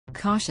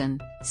Caution,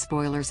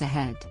 spoilers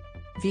ahead.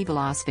 Viva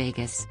Las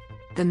Vegas.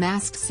 The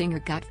Masked Singer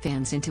got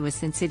fans into a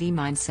Sin City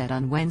mindset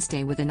on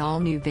Wednesday with an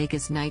all-new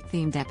Vegas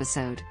night-themed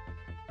episode.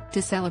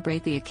 To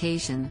celebrate the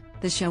occasion,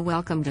 the show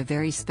welcomed a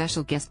very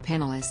special guest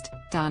panelist,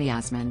 Donny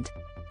Osmond.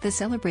 The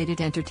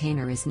celebrated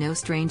entertainer is no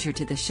stranger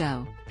to the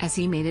show, as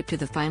he made it to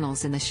the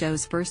finals in the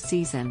show's first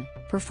season,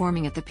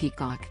 performing at the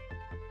Peacock.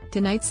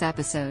 Tonight's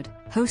episode,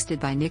 hosted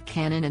by Nick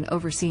Cannon and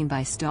overseen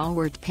by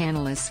stalwart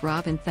panelists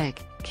Robin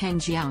Thicke,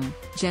 Jeong,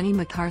 Jenny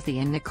McCarthy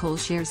and Nicole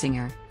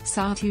Scherzinger,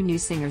 saw two new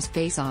singers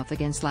face off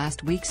against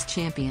last week's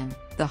champion,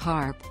 the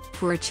Harp,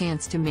 for a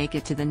chance to make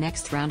it to the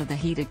next round of the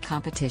heated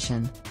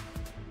competition.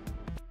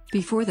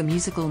 Before the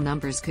musical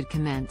numbers could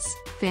commence,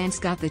 fans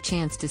got the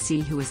chance to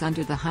see who was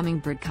under the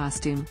hummingbird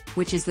costume,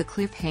 which is the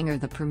cliffhanger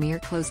the premiere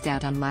closed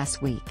out on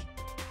last week.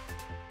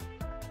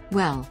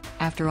 Well,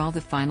 after all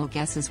the final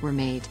guesses were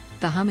made,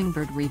 the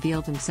hummingbird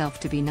revealed himself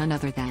to be none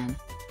other than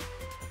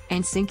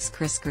NSYNC's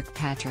Chris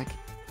Kirkpatrick.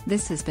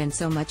 "This has been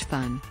so much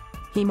fun,"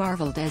 he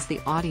marveled as the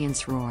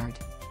audience roared.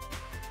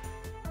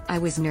 "I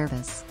was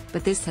nervous,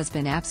 but this has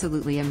been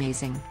absolutely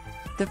amazing."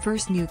 The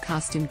first new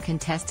costume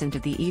contestant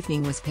of the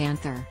evening was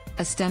Panther,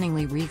 a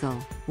stunningly regal,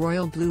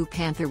 royal blue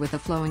panther with a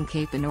flowing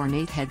cape and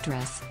ornate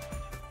headdress.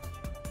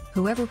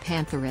 Whoever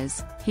Panther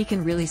is, he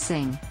can really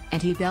sing,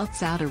 and he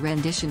belts out a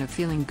rendition of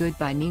Feeling Good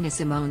by Nina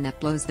Simone that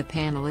blows the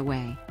panel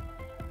away.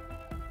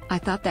 "I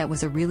thought that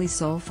was a really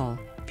soulful,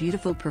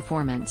 beautiful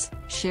performance,"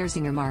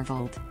 Scherzinger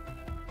marveled.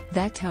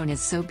 "That tone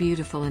is so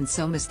beautiful and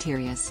so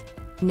mysterious."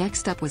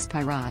 Next up was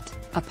Pirate,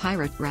 a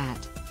pirate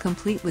rat,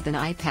 complete with an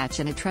eye patch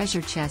and a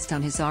treasure chest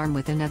on his arm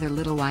with another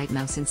little white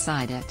mouse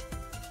inside it.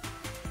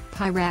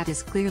 Pirate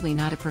is clearly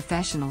not a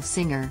professional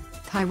singer.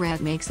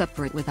 Pirate makes up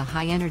for it with a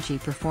high-energy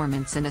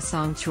performance and a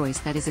song choice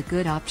that is a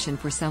good option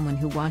for someone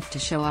who wants to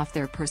show off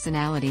their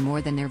personality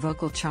more than their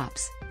vocal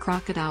chops.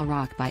 Crocodile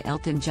Rock by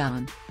Elton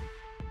John.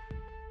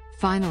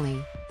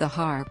 Finally, the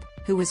Harp,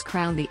 who was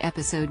crowned the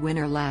episode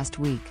winner last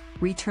week,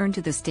 returned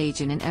to the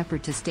stage in an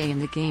effort to stay in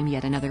the game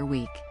yet another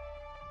week.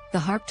 The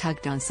Harp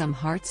tugged on some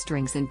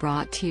heartstrings and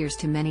brought tears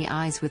to many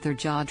eyes with her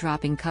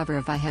jaw-dropping cover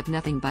of I Have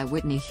Nothing by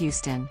Whitney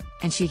Houston,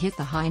 and she hit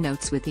the high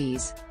notes with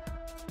ease.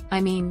 I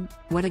mean,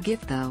 what a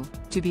gift though,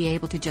 to be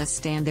able to just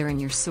stand there in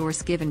your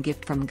source-given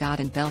gift from God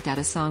and belt out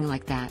a song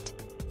like that.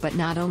 But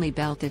not only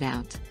belt it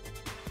out.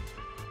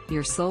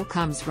 Your soul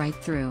comes right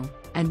through,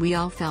 and we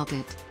all felt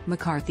it,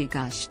 McCarthy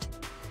gushed.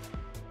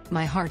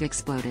 My heart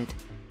exploded.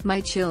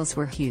 My chills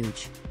were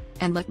huge.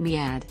 And let me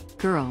add,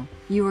 girl,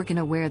 you are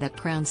gonna wear that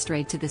crown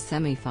straight to the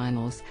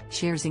semifinals,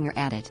 Scherzinger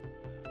added.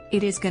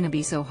 It is gonna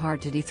be so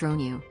hard to dethrone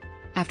you.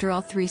 After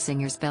all three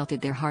singers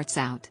belted their hearts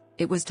out,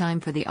 it was time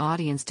for the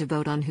audience to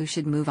vote on who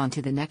should move on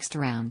to the next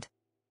round.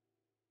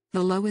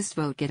 The lowest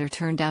vote getter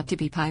turned out to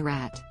be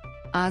Pirate.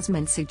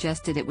 Osmond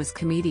suggested it was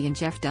comedian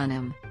Jeff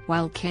Dunham,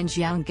 while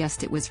Jeong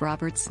guessed it was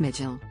Robert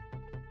Smigel.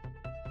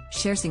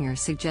 Scherzinger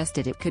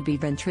suggested it could be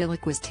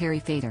ventriloquist Terry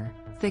Fator.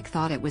 Thicke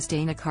thought it was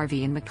Dana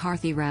Carvey, and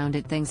McCarthy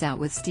rounded things out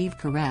with Steve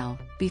Carell,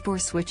 before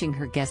switching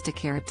her guess to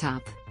Carrot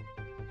Top.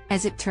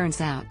 As it turns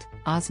out,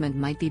 Osmond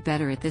might be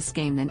better at this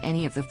game than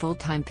any of the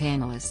full-time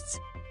panelists.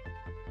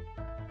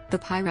 The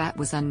Pirate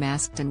was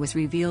unmasked and was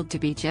revealed to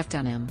be Jeff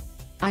Dunham.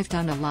 "I've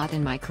done a lot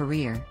in my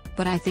career,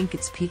 but I think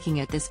it's peaking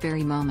at this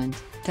very moment,"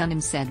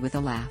 Dunham said with a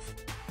laugh.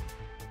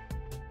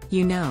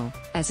 "You know,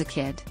 as a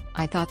kid,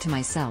 I thought to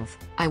myself,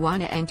 I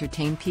want to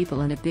entertain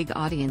people in a big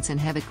audience and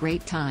have a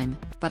great time,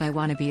 but I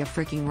want to be a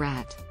freaking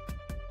rat.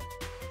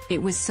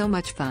 It was so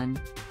much fun.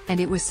 And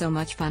it was so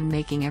much fun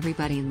making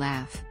everybody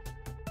laugh.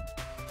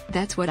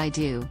 That's what I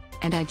do,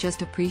 and I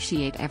just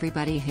appreciate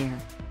everybody here.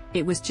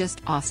 It was just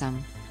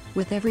awesome."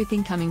 With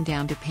everything coming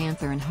down to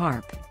Panther and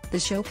Harp, the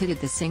show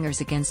pitted the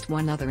singers against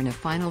one another in a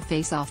final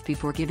face-off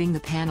before giving the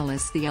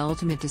panelists the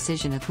ultimate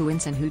decision of who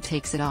wins and who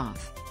takes it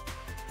off.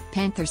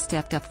 Panther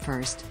stepped up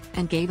first,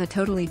 and gave a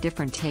totally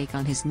different take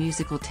on his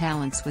musical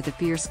talents with a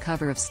fierce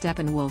cover of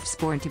Steppenwolf's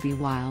Born to Be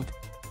Wild.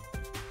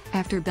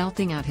 After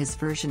belting out his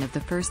version of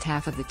the first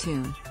half of the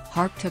tune,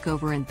 Harp took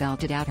over and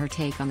belted out her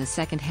take on the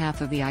second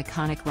half of the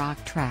iconic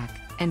rock track,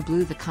 and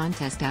blew the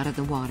contest out of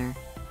the water.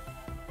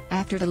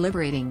 After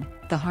deliberating,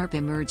 the Harp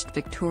emerged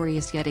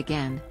victorious yet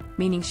again,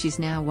 meaning she's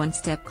now one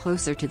step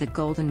closer to the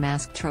Golden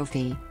Mask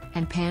trophy,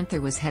 and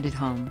Panther was headed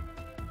home.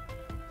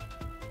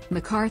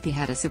 McCarthy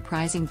had a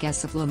surprising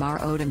guess of Lamar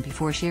Odom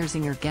before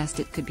Scherzinger guessed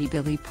it could be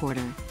Billy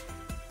Porter.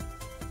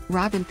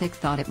 Robin Thicke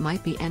thought it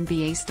might be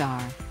NBA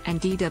star and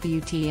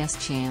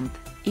DWTS champ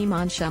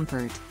Iman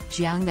Shumpert.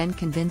 Jeong then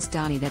convinced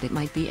Donny that it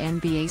might be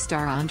NBA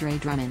star Andre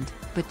Drummond,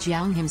 but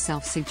Jeong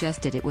himself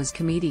suggested it was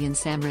comedian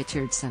Sam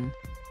Richardson.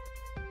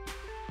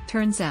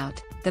 Turns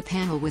out, the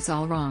panel was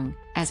all wrong,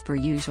 as per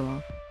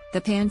usual.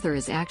 The Panther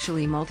is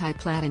actually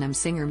multi-platinum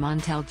singer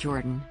Montel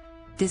Jordan.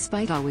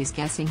 Despite always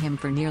guessing him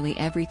for nearly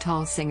every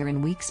tall singer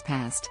in weeks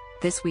past,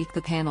 this week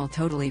the panel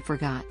totally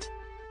forgot.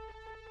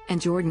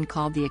 And Jordan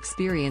called the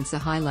experience a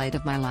highlight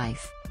of my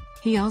life.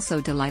 He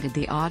also delighted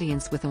the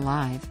audience with a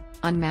live,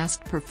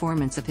 unmasked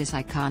performance of his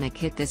iconic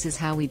hit This Is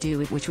How We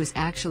Do It, which was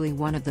actually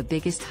one of the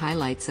biggest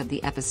highlights of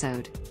the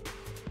episode.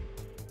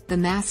 The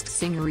Masked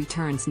Singer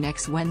returns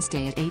next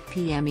Wednesday at 8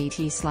 p.m.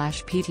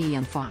 ET/PT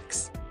on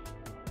Fox.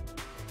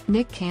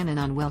 Nick Cannon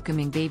on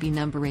welcoming baby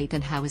number 8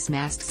 and how his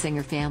Masked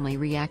Singer family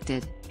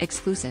reacted.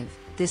 Exclusive.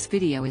 This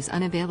video is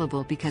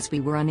unavailable because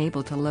we were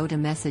unable to load a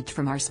message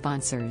from our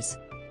sponsors.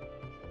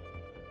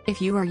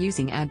 If you are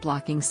using ad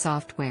blocking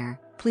software,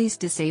 please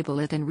disable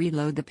it and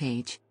reload the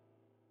page.